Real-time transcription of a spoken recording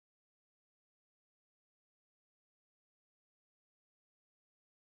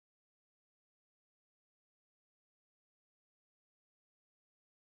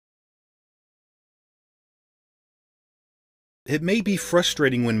It may be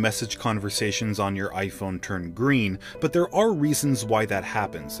frustrating when message conversations on your iPhone turn green, but there are reasons why that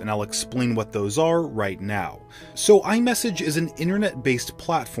happens, and I'll explain what those are right now. So iMessage is an internet-based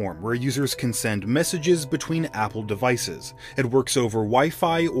platform where users can send messages between Apple devices. It works over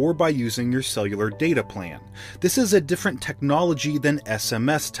Wi-Fi or by using your cellular data plan. This is a different technology than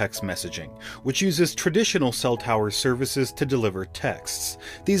SMS text messaging, which uses traditional cell tower services to deliver texts.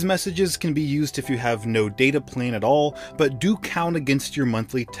 These messages can be used if you have no data plan at all, but do count against your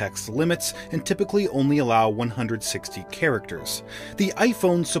monthly text limits and typically only allow 160 characters. The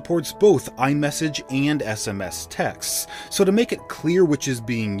iPhone supports both iMessage and SMS texts, so to make it clear which is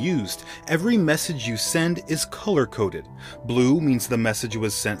being used, every message you send is color-coded. Blue means the message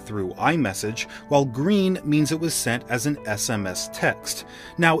was sent through iMessage, while green means it was sent as an SMS text.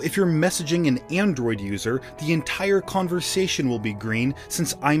 Now, if you're messaging an Android user, the entire conversation will be green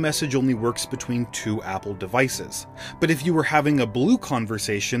since iMessage only works between two Apple devices. But if you were having a blue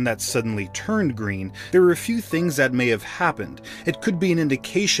conversation that suddenly turned green, there are a few things that may have happened. It could be an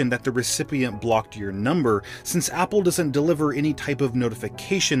indication that the recipient blocked your number, since Apple doesn't deliver any type of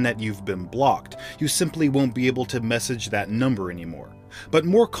notification that you've been blocked. You simply won't be able to message that number anymore. But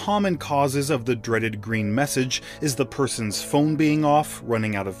more common causes of the dreaded green message is the person's phone being off,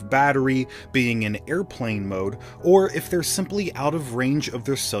 running out of battery, being in airplane mode, or if they're simply out of range of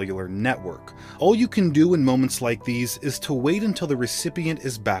their cellular network. All you can do in moments like these is to wait until the recipient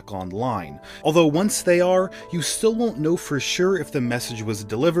is back online. Although once they are, you still won't know for sure if the message was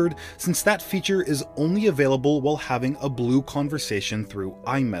delivered, since that feature is only available while having a blue conversation through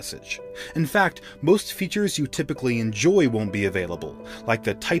iMessage. In fact, most features you typically enjoy won't be available, like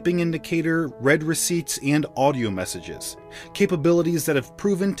the typing indicator, read receipts, and audio messages. Capabilities that have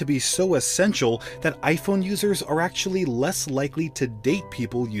proven to be so essential that iPhone users are actually less likely to date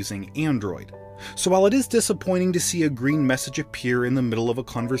people using Android. So while it is disappointing to see a green message appear in the middle of a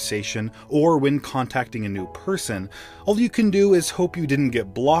conversation or when contacting a new person, all you can do is hope you didn't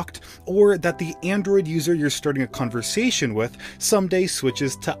get blocked, or that the Android user you're starting a conversation with someday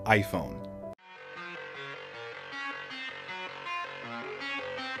switches to iPhone.